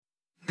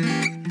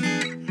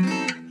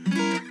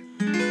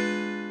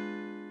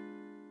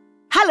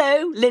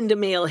Hello, Linda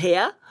Meal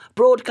here,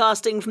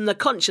 broadcasting from the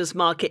conscious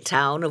market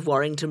town of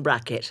Warrington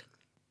Bracket.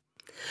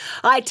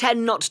 I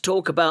tend not to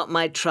talk about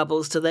my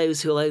troubles to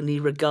those who'll only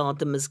regard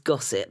them as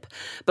gossip,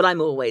 but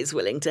I'm always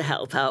willing to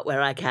help out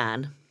where I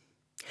can.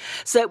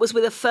 So it was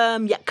with a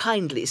firm yet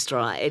kindly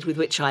stride with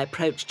which I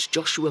approached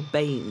Joshua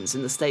Baines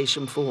in the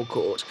station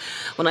forecourt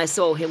when I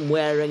saw him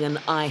wearing an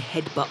 "I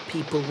headbutt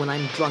people when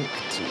I'm drunk"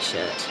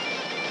 t-shirt.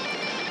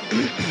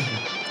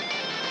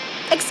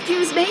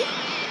 Excuse me?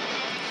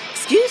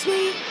 Excuse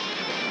me?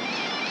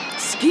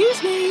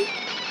 Excuse me?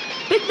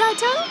 Big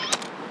night out?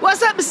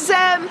 What's up, Mrs.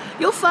 M?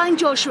 You'll find,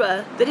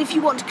 Joshua, that if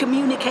you want to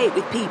communicate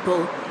with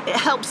people, it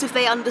helps if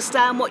they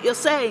understand what you're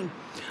saying.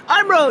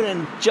 I'm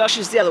Ronan. Josh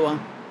is the other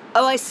one.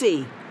 Oh, I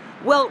see.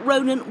 Well,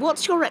 Ronan,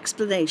 what's your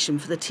explanation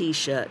for the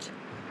t-shirt?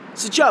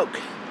 It's a joke.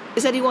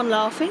 Is anyone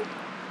laughing?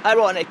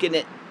 Ironic, isn't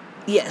it?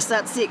 Yes,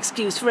 that's the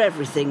excuse for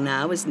everything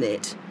now, isn't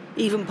it?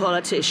 Even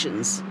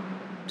politicians.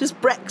 Does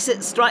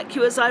Brexit strike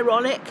you as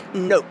ironic?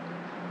 No.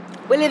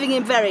 We're living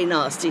in very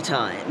nasty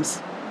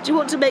times. Do you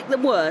want to make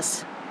them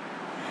worse?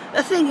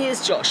 The thing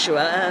is,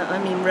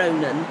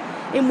 Ronan,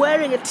 in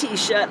wearing a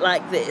t-shirt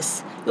like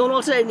this, you're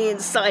not only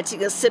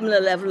inciting a similar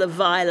level of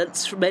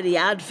violence from any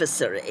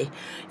adversary,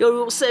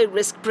 you'll also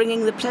risk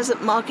bringing the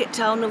pleasant market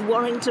town of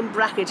Warrington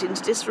Bracket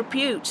into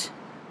disrepute.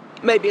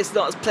 Maybe it's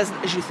not as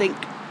pleasant as you think.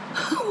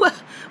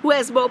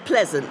 Where's more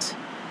pleasant?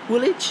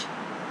 Woolwich?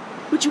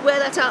 Would you wear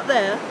that out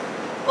there?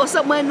 Or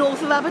somewhere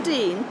north of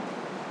Aberdeen?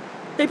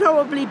 They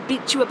probably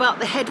beat you about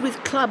the head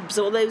with clubs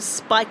or those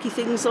spiky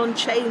things on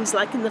chains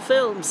like in the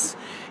films.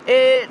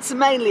 It's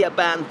mainly a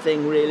band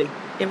thing, really,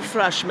 in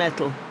thrash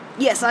metal.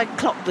 Yes, I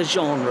clocked the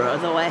genre,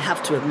 though I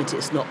have to admit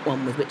it's not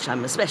one with which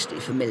I'm especially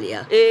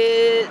familiar.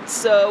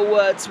 It's a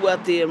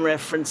Wordsworthian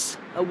reference,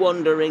 a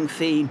wandering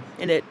theme,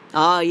 innit?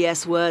 Ah,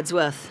 yes,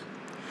 Wordsworth.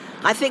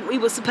 I think we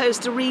were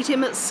supposed to read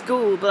him at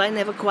school, but I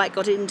never quite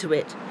got into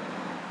it.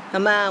 A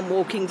man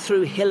walking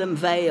through Hillam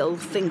Vale,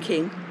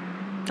 thinking.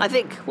 I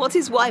think, what's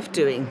his wife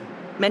doing?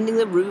 Mending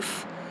the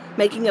roof?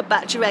 Making a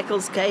batch of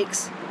Eccles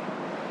cakes?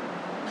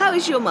 How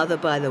is your mother,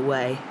 by the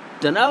way?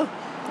 Dunno.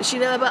 Does she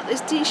know about this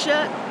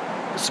t-shirt?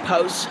 I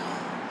suppose.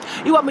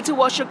 You want me to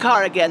wash your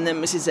car again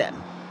then, Mrs.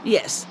 M?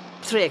 Yes,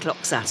 3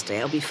 o'clock Saturday,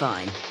 I'll be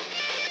fine.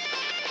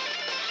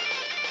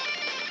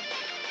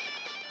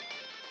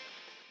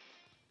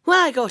 When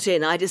I got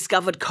in, I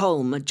discovered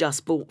Colm had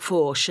just bought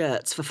 4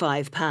 shirts for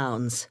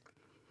 £5.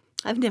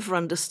 I've never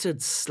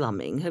understood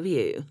slumming, have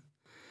you?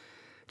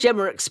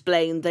 Gemma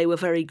explained they were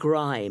very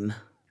grime.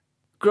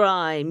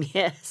 Grime,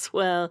 yes,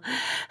 well,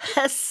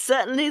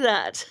 certainly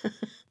that.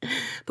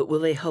 But will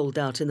they hold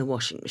out in the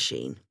washing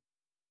machine?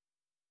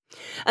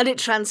 And it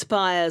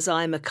transpires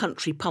I'm a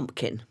country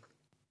pumpkin.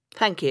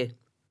 Thank you.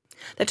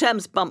 The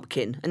term's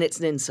bumpkin, and it's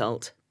an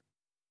insult.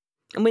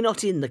 And we're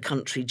not in the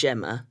country,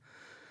 Gemma.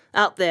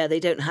 Out there they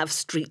don't have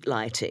street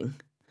lighting.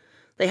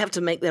 They have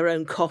to make their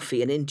own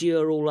coffee and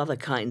endure all other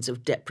kinds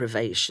of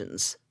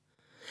deprivations.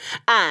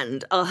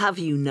 And I'll have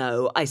you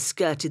know, I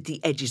skirted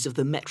the edges of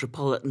the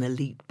metropolitan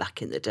elite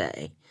back in the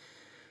day.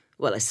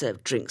 Well, I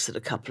served drinks at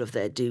a couple of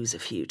their do's a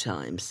few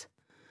times.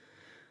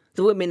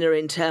 The women are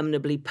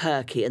interminably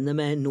perky and the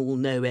men all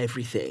know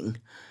everything.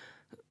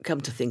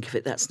 Come to think of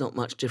it, that's not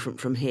much different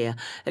from here,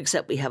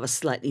 except we have a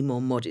slightly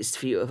more modest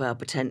view of our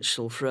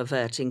potential for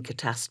averting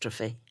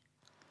catastrophe.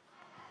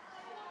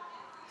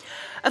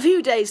 A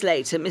few days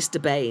later,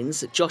 Mr.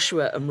 Baines,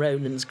 Joshua and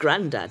Ronan's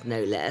grandad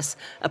no less,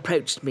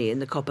 approached me in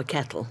the copper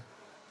kettle.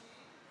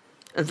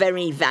 A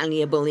very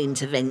valuable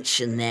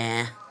intervention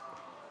there.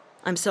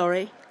 I'm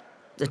sorry?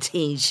 The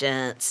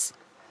t-shirts.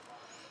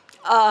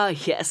 Ah,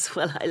 yes,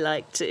 well, I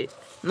like to.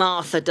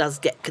 Martha does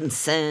get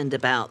concerned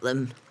about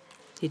them.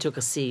 He took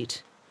a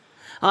seat.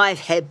 I've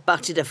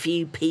head-butted a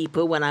few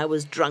people when I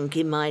was drunk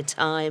in my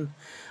time.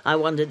 I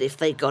wondered if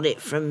they got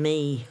it from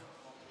me.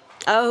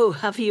 Oh,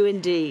 have you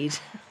indeed?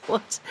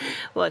 What?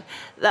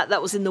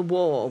 That was in the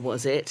war,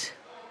 was it?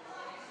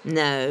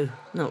 No,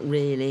 not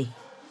really.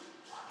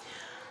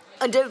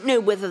 I don't know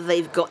whether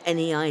they've got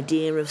any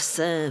idea of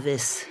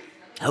service.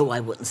 Oh, I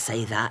wouldn't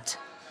say that.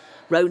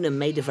 Ronan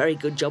made a very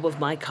good job of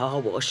my car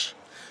wash.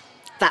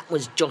 That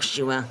was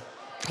Joshua.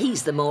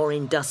 He's the more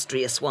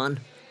industrious one,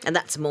 and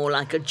that's more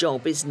like a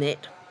job, isn't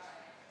it?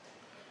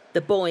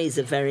 The boys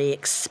are very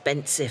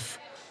expensive.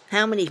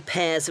 How many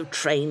pairs of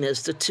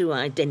trainers do 2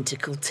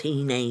 identical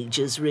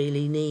teenagers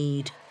really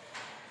need?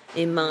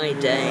 In my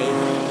day.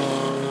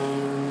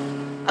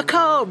 A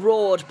car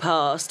roared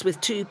past with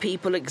 2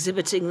 people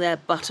exhibiting their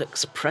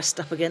buttocks pressed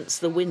up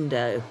against the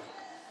window.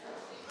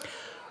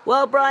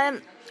 Well,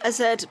 Brian, I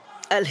said,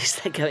 at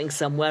least they're going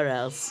somewhere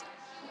else.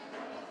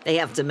 They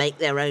have to make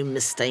their own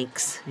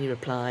mistakes, he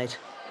replied.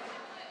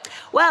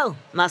 Well,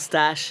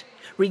 Moustache,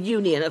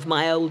 reunion of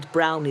my old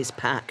brownies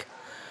pack.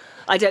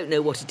 I don't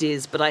know what it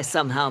is, but I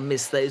somehow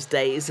miss those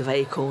days of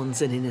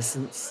acorns and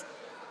innocence.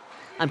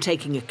 I'm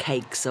taking a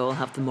cake, so I'll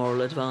have the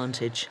moral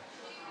advantage.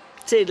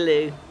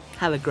 Toodaloo,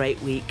 have a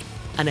great week,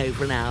 and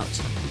over and out.